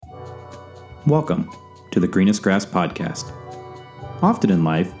Welcome to the Greenest Grass Podcast. Often in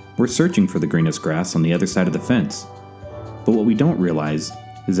life, we're searching for the greenest grass on the other side of the fence. But what we don't realize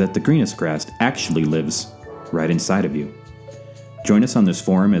is that the greenest grass actually lives right inside of you. Join us on this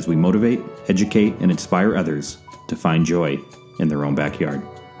forum as we motivate, educate, and inspire others to find joy in their own backyard.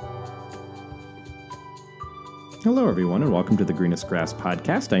 Hello, everyone, and welcome to the Greenest Grass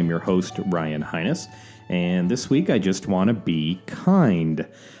Podcast. I'm your host, Ryan Hines, and this week I just want to be kind.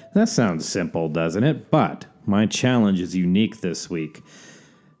 That sounds simple, doesn't it? But my challenge is unique this week.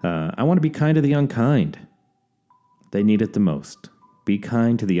 I want to be kind to the unkind. They need it the most. Be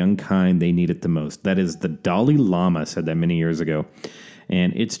kind to the unkind. They need it the most. That is, the Dalai Lama said that many years ago.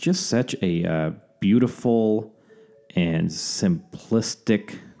 And it's just such a beautiful and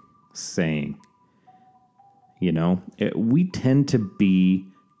simplistic saying. You know, we tend to be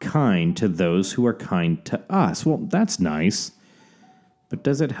kind to those who are kind to us. Well, that's nice. But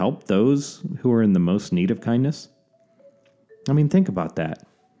does it help those who are in the most need of kindness? I mean, think about that,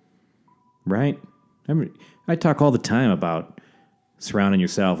 right? I talk all the time about surrounding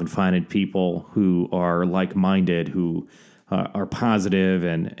yourself and finding people who are like-minded, who are positive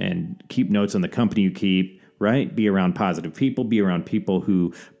and keep notes on the company you keep, right? Be around positive people, be around people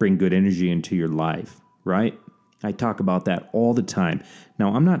who bring good energy into your life, right? I talk about that all the time.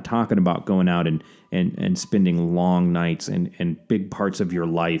 Now, I'm not talking about going out and spending long nights and big parts of your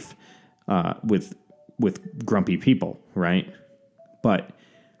life with grumpy people, right? But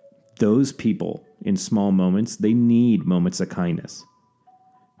those people in small moments, they need moments of kindness,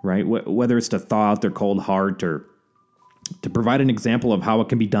 right? Whether it's to thaw out their cold heart or to provide an example of how it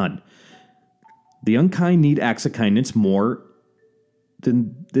can be done. The unkind need acts of kindness more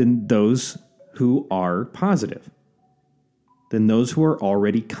than those who are positive, than those who are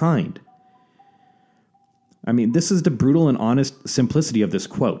already kind. I mean, this is the brutal and honest simplicity of this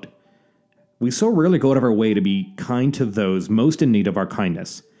quote. We so rarely go out of our way to be kind to those most in need of our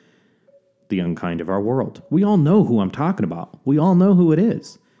kindness, the unkind of our world. We all know who I'm talking about. We all know who it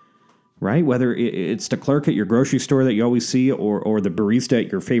is, right? Whether it's the clerk at your grocery store that you always see, or the barista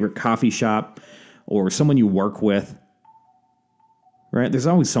at your favorite coffee shop, or someone you work with. Right? There's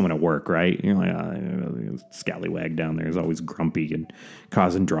always someone at work, right? You're like, scallywag down there is always grumpy and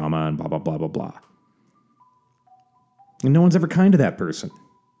causing drama and blah, blah, blah, blah, blah. And no one's ever kind to that person.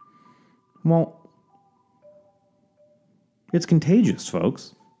 Well, it's contagious,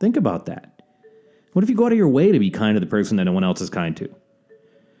 folks. Think about that. What if you go out of your way to be kind to the person that no one else is kind to?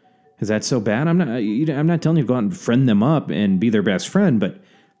 Is that so bad? I'm not telling you to go out and friend them up and be their best friend, but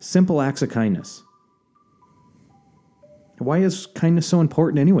simple acts of kindness. Why is kindness so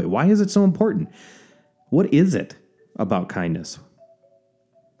important anyway? Why is it so important? What is it about kindness?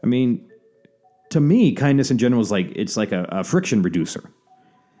 I mean, to me, kindness in general is like a friction reducer,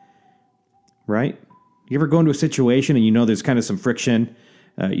 right? You ever go into a situation and you know there's kind of some friction?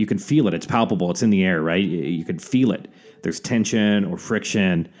 You can feel it. It's palpable. It's in the air, right? You can feel it. There's tension or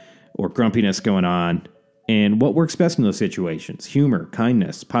friction or grumpiness going on. And what works best in those situations? Humor,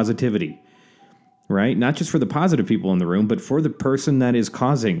 kindness, positivity. Right? Not just for the positive people in the room, but for the person that is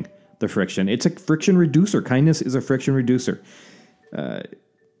causing the friction. It's a friction reducer. Kindness is a friction reducer.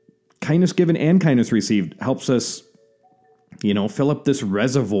 Kindness given and kindness received helps us, fill up this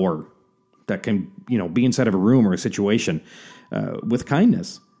reservoir that can, be inside of a room or a situation with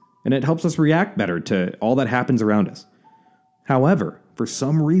kindness. And it helps us react better to all that happens around us. However, for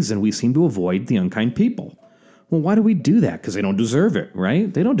some reason, we seem to avoid the unkind people. Well, why do we do that? Because they don't deserve it,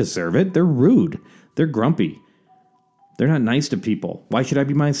 right? They don't deserve it. They're rude. They're grumpy. They're not nice to people. Why should I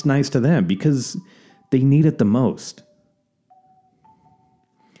be nice to them? Because they need it the most.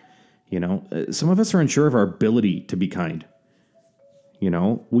 Some of us are unsure of our ability to be kind.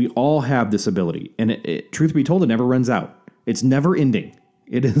 We all have this ability. And truth be told, it never runs out. It's never ending.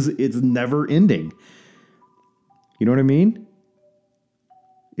 It's never ending. You know what I mean?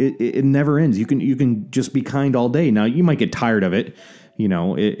 It never ends. You can just be kind all day. Now, you might get tired of it.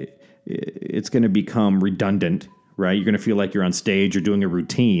 It's going to become redundant, right? You're going to feel like you're on stage or doing a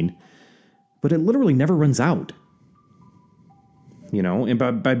routine. But it literally never runs out.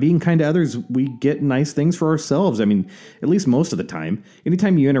 And by being kind to others, we get nice things for ourselves. I mean, at least most of the time.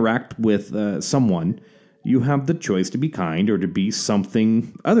 Anytime you interact with someone, you have the choice to be kind or to be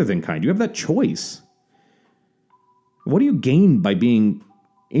something other than kind. You have that choice. What do you gain by being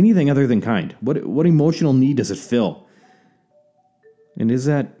anything other than kind? What emotional need does it fill? And is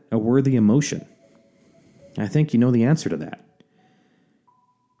that a worthy emotion? I think you know the answer to that.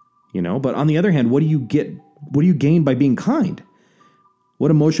 But on the other hand, what do you gain by being kind?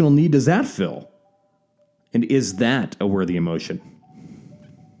 What emotional need does that fill? And is that a worthy emotion?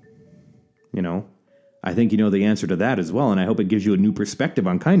 You know, I think you know the answer to that as well, and I hope it gives you a new perspective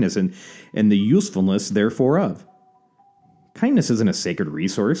on kindness and the usefulness, therefore, of. Kindness isn't a sacred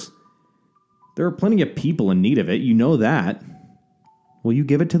resource. There are plenty of people in need of it. You know that. Will you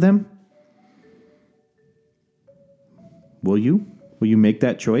give it to them? Will you? Will you make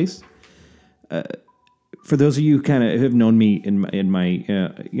that choice? For those of you who kind of have known me in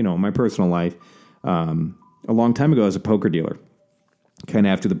my personal life, a long time ago, I was a poker dealer. Kind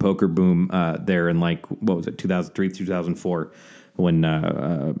of after the poker boom there in 2003, 2004, when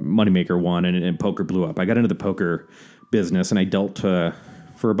Moneymaker won and poker blew up. I got into the poker business and I dealt for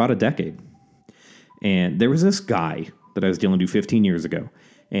about a decade. And there was this guy that I was dealing to 15 years ago.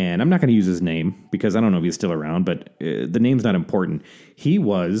 And I'm not going to use his name because I don't know if he's still around, but the name's not important. He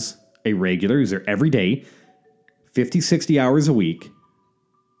was a regular. He was there every day, 50, 60 hours a week,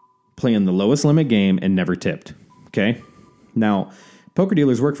 playing the lowest limit game and never tipped. Okay? Now, poker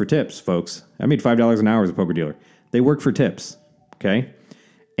dealers work for tips, folks. I made $5 an hour as a poker dealer. They work for tips. Okay?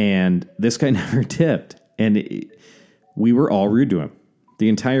 And this guy never tipped. And we were all rude to him. The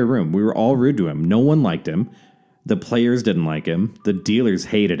entire room. We were all rude to him. No one liked him. The players didn't like him. The dealers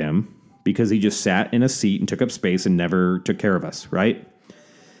hated him because he just sat in a seat and took up space and never took care of us, right?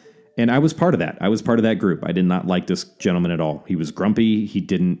 And I was part of that. I was part of that group. I did not like this gentleman at all. He was grumpy. He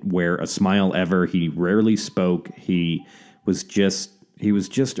didn't wear a smile ever. He rarely spoke. He was just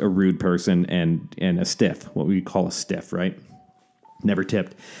a rude person and a stiff, what we call a stiff, right? Never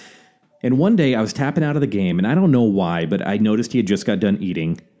tipped. And one day I was tapping out of the game, and I don't know why, but I noticed he had just got done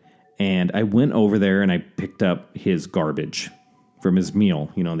eating. And I went over there and I picked up his garbage from his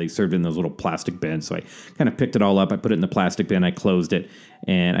meal. You know, they served in those little plastic bins. So I kind of picked it all up. I put it in the plastic bin. I closed it.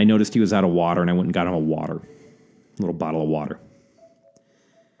 And I noticed he was out of water, and I went and got him a little bottle of water.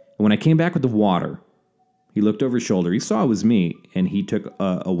 And when I came back with the water, he looked over his shoulder. He saw it was me, and he took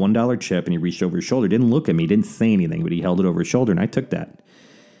a $1 chip, and he reached over his shoulder. Didn't look at me. Didn't say anything, but he held it over his shoulder, and I took that.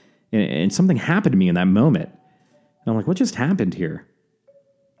 And something happened to me in that moment. And I'm like, what just happened here?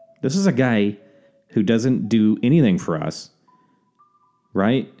 This is a guy who doesn't do anything for us,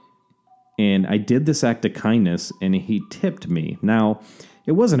 right? And I did this act of kindness, and he tipped me. Now,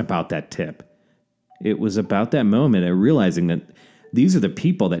 it wasn't about that tip. It was about that moment of realizing that these are the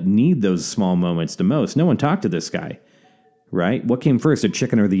people that need those small moments the most. No one talked to this guy, right? What came first, the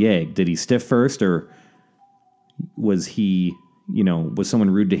chicken or the egg? Did he stiff first, or was he... was someone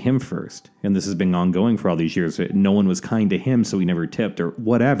rude to him first? And this has been ongoing for all these years. No one was kind to him, so he never tipped or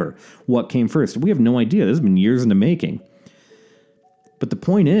whatever. What came first? We have no idea. This has been years in the making. But the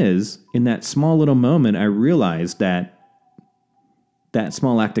point is, in that small little moment, I realized that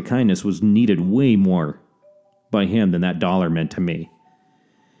small act of kindness was needed way more by him than that dollar meant to me.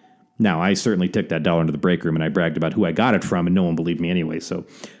 Now, I certainly took that dollar into the break room and I bragged about who I got it from, and no one believed me anyway, so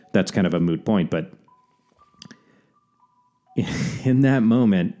that's kind of a moot point. But in that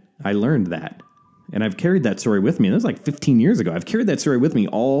moment, I learned that. And I've carried that story with me. And that was like 15 years ago. I've carried that story with me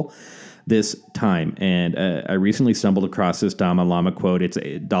all this time. And I recently stumbled across this Dalai Lama quote. It's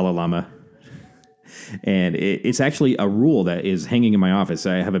a Dalai Lama. And it's actually a rule that is hanging in my office.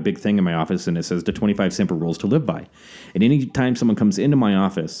 I have a big thing in my office, and it says the 25 simple rules to live by. And any time someone comes into my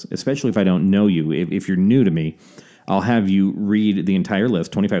office, especially if I don't know you, if you're new to me, I'll have you read the entire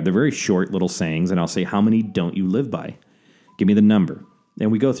list, 25. They're very short little sayings, and I'll say, how many don't you live by? Give me the number.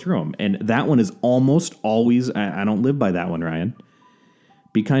 And we go through them. And that one is almost always, I don't live by that one, Ryan.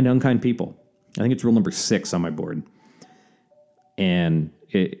 Be kind to unkind people. I think it's rule number 6 on my board. And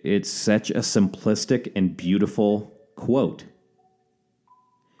it's such a simplistic and beautiful quote.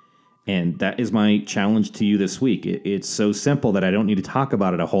 And that is my challenge to you this week. It's so simple that I don't need to talk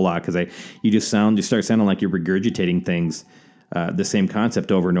about it a whole lot, because you start sounding like you're regurgitating things, the same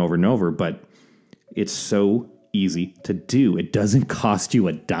concept over and over and over. But it's so easy to do. It doesn't cost you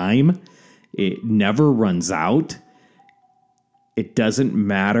a dime. It never runs out. It doesn't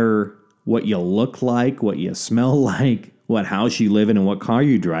matter what you look like, what you smell like, what house you live in, and what car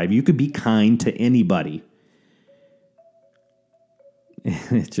you drive. You could be kind to anybody.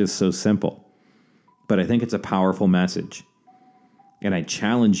 It's just so simple. But I think it's a powerful message. And I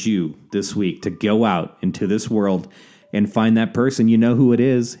challenge you this week to go out into this world and find that person. You know who it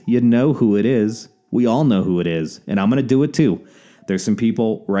is. You know who it is. We all know who it is, and I'm going to do it too. There's some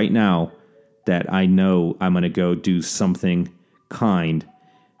people right now that I know I'm going to go do something kind,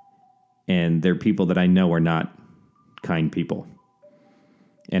 and they're people that I know are not kind people.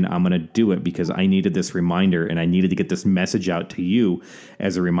 And I'm going to do it because I needed this reminder, and I needed to get this message out to you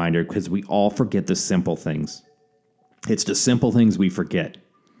as a reminder, because we all forget the simple things. It's the simple things we forget.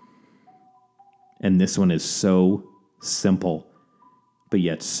 And this one is so simple, but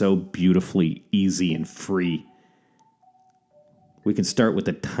yet so beautifully easy and free. We can start with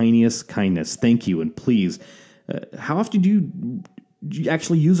the tiniest kindness. Thank you and please. How often do you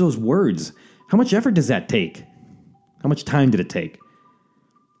actually use those words? How much effort does that take? How much time did it take?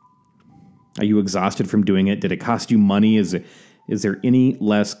 Are you exhausted from doing it? Did it cost you money? Is there any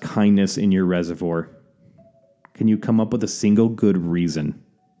less kindness in your reservoir? Can you come up with a single good reason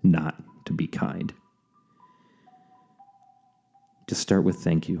not to be kind? Just start with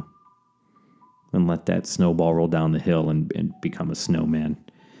thank you and let that snowball roll down the hill and become a snowman.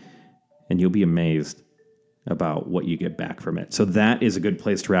 And you'll be amazed about what you get back from it. So that is a good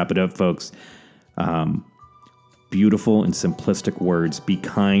place to wrap it up, folks. Beautiful and simplistic words. Be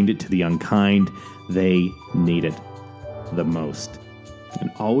kind to the unkind. They need it the most.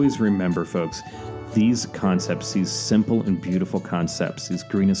 And always remember, folks, these concepts, these simple and beautiful concepts, these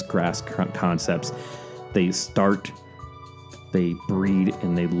greenest grass concepts, they start, they breed,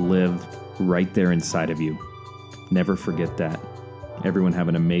 and they live right there inside of you. Never forget that. Everyone have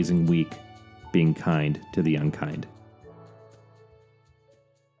an amazing week being kind to the unkind.